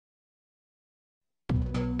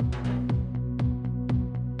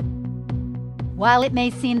While it may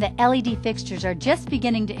seem that LED fixtures are just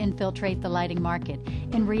beginning to infiltrate the lighting market,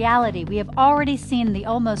 in reality we have already seen the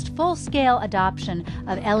almost full-scale adoption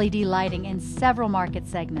of LED lighting in several market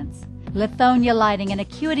segments. Lithonia Lighting, an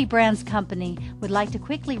Acuity Brands company, would like to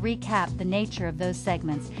quickly recap the nature of those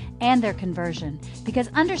segments and their conversion, because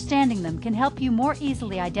understanding them can help you more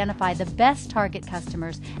easily identify the best target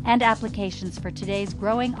customers and applications for today's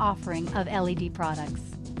growing offering of LED products.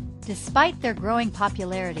 Despite their growing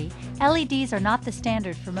popularity, LEDs are not the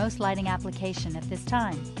standard for most lighting application at this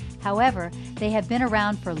time. However, they have been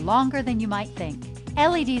around for longer than you might think.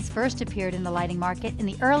 LEDs first appeared in the lighting market in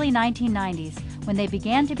the early 1990s when they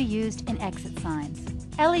began to be used in exit signs.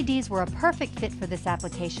 LEDs were a perfect fit for this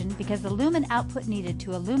application because the lumen output needed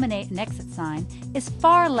to illuminate an exit sign is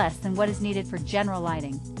far less than what is needed for general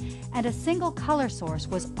lighting, and a single color source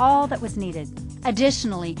was all that was needed.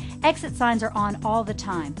 Additionally, exit signs are on all the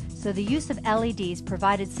time, so the use of LEDs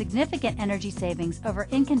provided significant energy savings over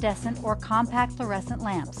incandescent or compact fluorescent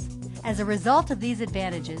lamps. As a result of these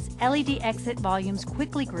advantages, LED exit volumes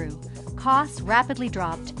quickly grew, costs rapidly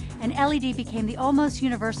dropped, and LED became the almost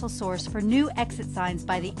universal source for new exit signs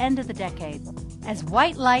by the end of the decade. As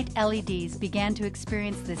white light LEDs began to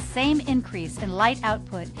experience the same increase in light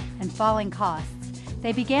output and falling costs,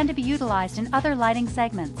 they began to be utilized in other lighting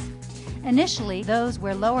segments. Initially, those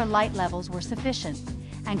where lower light levels were sufficient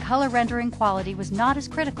and color rendering quality was not as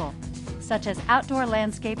critical, such as outdoor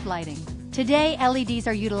landscape lighting. Today, LEDs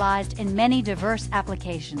are utilized in many diverse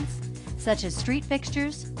applications, such as street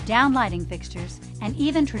fixtures, downlighting fixtures, and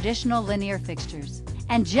even traditional linear fixtures.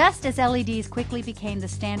 And just as LEDs quickly became the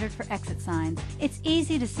standard for exit signs, it's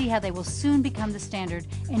easy to see how they will soon become the standard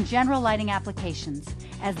in general lighting applications,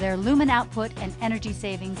 as their lumen output and energy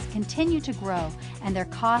savings continue to grow and their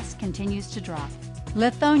cost continues to drop.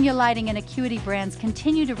 Lithonia Lighting and Acuity Brands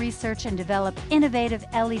continue to research and develop innovative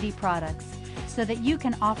LED products so that you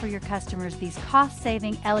can offer your customers these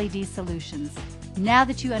cost-saving LED solutions. Now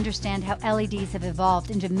that you understand how LEDs have evolved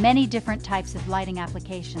into many different types of lighting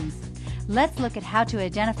applications, let's look at how to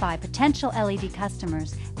identify potential LED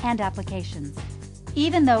customers and applications.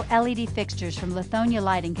 Even though LED fixtures from Lithonia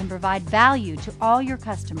Lighting can provide value to all your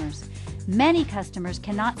customers, many customers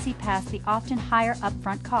cannot see past the often higher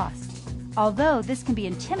upfront costs. Although this can be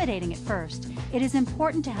intimidating at first, it is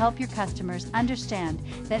important to help your customers understand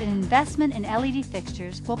that an investment in LED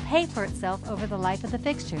fixtures will pay for itself over the life of the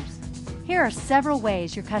fixtures. Here are several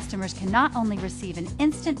ways your customers can not only receive an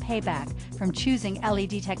instant payback from choosing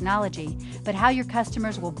LED technology, but how your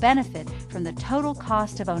customers will benefit from the total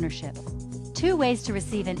cost of ownership. 2 ways to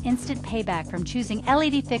receive an instant payback from choosing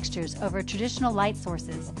LED fixtures over traditional light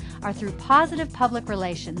sources are through positive public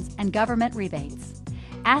relations and government rebates.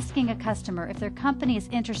 Asking a customer if their company is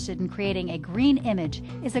interested in creating a green image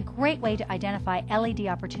is a great way to identify LED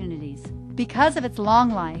opportunities. Because of its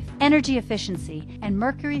long life, energy efficiency, and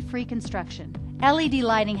mercury-free construction, LED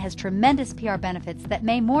lighting has tremendous PR benefits that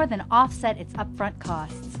may more than offset its upfront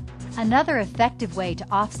costs. Another effective way to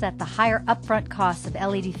offset the higher upfront costs of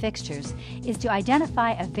LED fixtures is to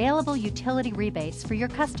identify available utility rebates for your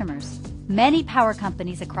customers. Many power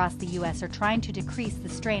companies across the U.S. are trying to decrease the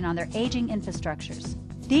strain on their aging infrastructures.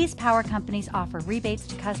 These power companies offer rebates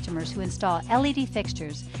to customers who install LED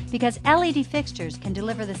fixtures because LED fixtures can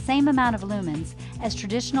deliver the same amount of lumens as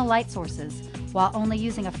traditional light sources while only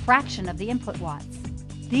using a fraction of the input watts.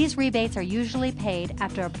 These rebates are usually paid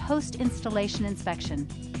after a post-installation inspection.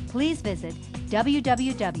 Please visit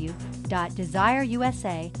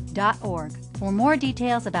www.desireusa.org for more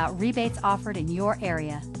details about rebates offered in your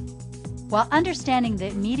area. While understanding the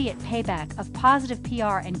immediate payback of positive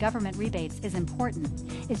PR and government rebates is important,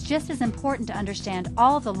 it's just as important to understand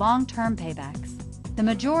all the long-term paybacks. The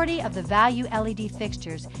majority of the value LED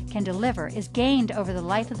fixtures can deliver is gained over the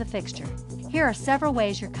life of the fixture. Here are several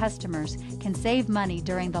ways your customers can save money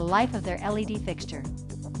during the life of their LED fixture.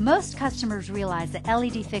 Most customers realize that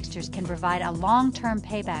LED fixtures can provide a long-term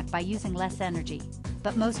payback by using less energy.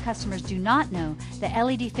 But most customers do not know that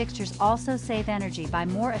LED fixtures also save energy by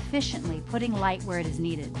more efficiently putting light where it is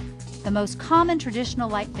needed. The most common traditional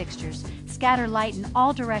light fixtures scatter light in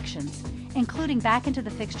all directions, including back into the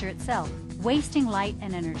fixture itself, wasting light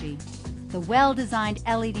and energy. The well-designed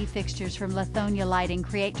LED fixtures from Lithonia Lighting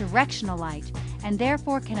create directional light and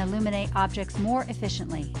therefore can illuminate objects more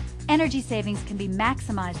efficiently. Energy savings can be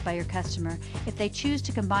maximized by your customer if they choose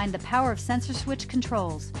to combine the power of sensor switch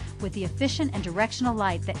controls with the efficient and directional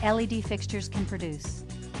light that LED fixtures can produce.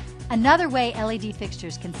 Another way LED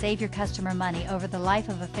fixtures can save your customer money over the life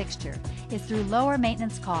of a fixture is through lower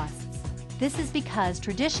maintenance costs. This is because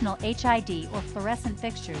traditional HID or fluorescent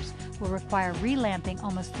fixtures will require relamping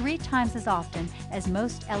almost 3 times as often as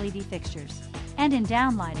most LED fixtures. and in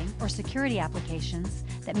downlighting or security applications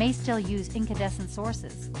that may still use incandescent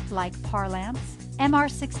sources, like PAR lamps,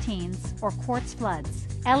 MR16s, or quartz floods,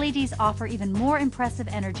 LEDs offer even more impressive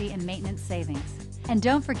energy and maintenance savings. And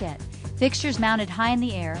don't forget, fixtures mounted high in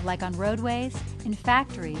the air, like on roadways, in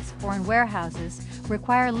factories, or in warehouses,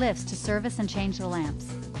 require lifts to service and change the lamps.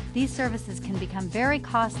 These services can become very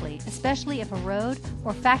costly, especially if a road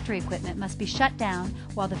or factory equipment must be shut down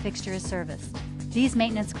while the fixture is serviced. These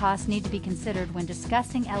maintenance costs need to be considered when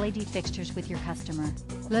discussing LED fixtures with your customer.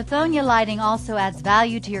 Lithonia Lighting also adds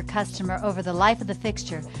value to your customer over the life of the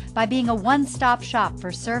fixture by being a one-stop shop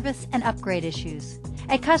for service and upgrade issues.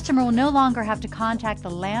 A customer will no longer have to contact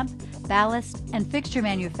the lamp, ballast, and fixture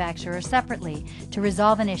manufacturer separately to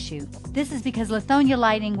resolve an issue. This is because Lithonia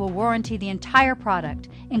Lighting will warranty the entire product,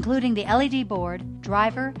 including the LED board,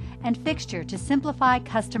 driver, and fixture to simplify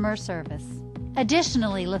customer service.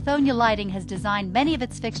 Additionally, Lithonia Lighting has designed many of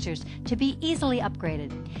its fixtures to be easily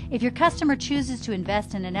upgraded. If your customer chooses to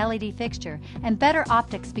invest in an LED fixture and better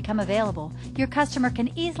optics become available, your customer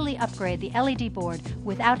can easily upgrade the LED board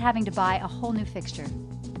without having to buy a whole new fixture.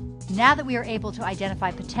 Now that we are able to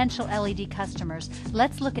identify potential LED customers,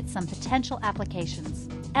 let's look at some potential applications.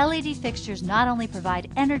 LED fixtures not only provide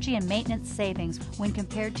energy and maintenance savings when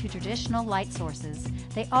compared to traditional light sources,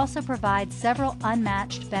 they also provide several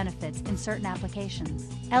unmatched benefits in certain applications.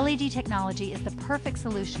 LED technology is the perfect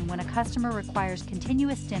solution when a customer requires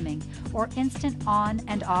continuous dimming or instant on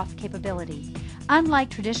and off capability. Unlike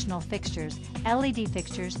traditional fixtures, LED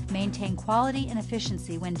fixtures maintain quality and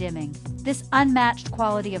efficiency when dimming. This unmatched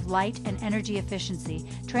quality of light and energy efficiency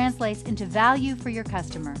translates into value for your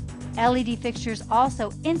customer. LED fixtures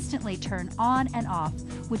also instantly turn on and off,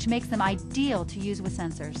 which makes them ideal to use with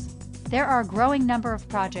sensors. There are a growing number of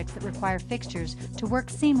projects that require fixtures to work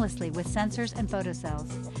seamlessly with sensors and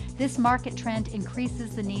photocells. This market trend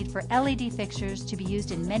increases the need for LED fixtures to be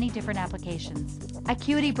used in many different applications.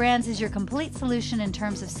 Acuity Brands is your complete solution in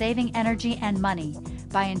terms of saving energy and money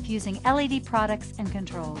by infusing LED products and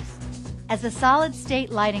controls. As a solid-state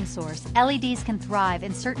lighting source, LEDs can thrive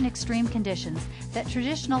in certain extreme conditions that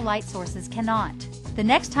traditional light sources cannot. The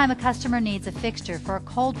next time a customer needs a fixture for a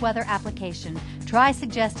cold weather application, try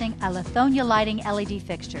suggesting a Lithonia Lighting LED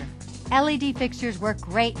fixture. LED fixtures work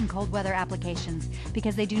great in cold weather applications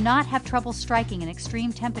because they do not have trouble striking in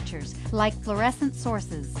extreme temperatures like fluorescent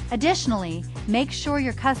sources. Additionally, make sure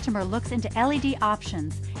your customer looks into LED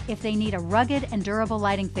options if they need a rugged and durable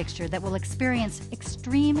lighting fixture that will experience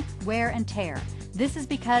extreme wear and tear. This is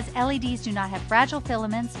because LEDs do not have fragile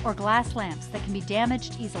filaments or glass lamps that can be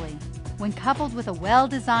damaged easily. When coupled with a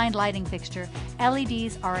well-designed lighting fixture,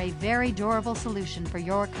 LEDs are a very durable solution for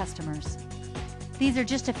your customers. These are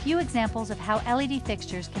just a few examples of how LED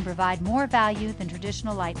fixtures can provide more value than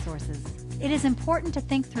traditional light sources. It is important to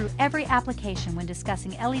think through every application when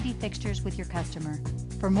discussing LED fixtures with your customer.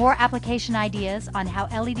 For more application ideas on how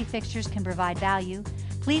LED fixtures can provide value,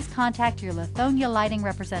 please contact your Lithonia Lighting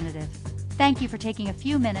representative. Thank you for taking a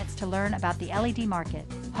few minutes to learn about the LED market.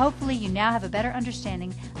 Hopefully you now have a better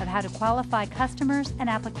understanding of how to qualify customers and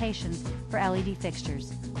applications for LED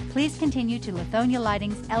fixtures. Please continue to Lithonia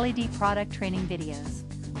Lighting's LED product training videos.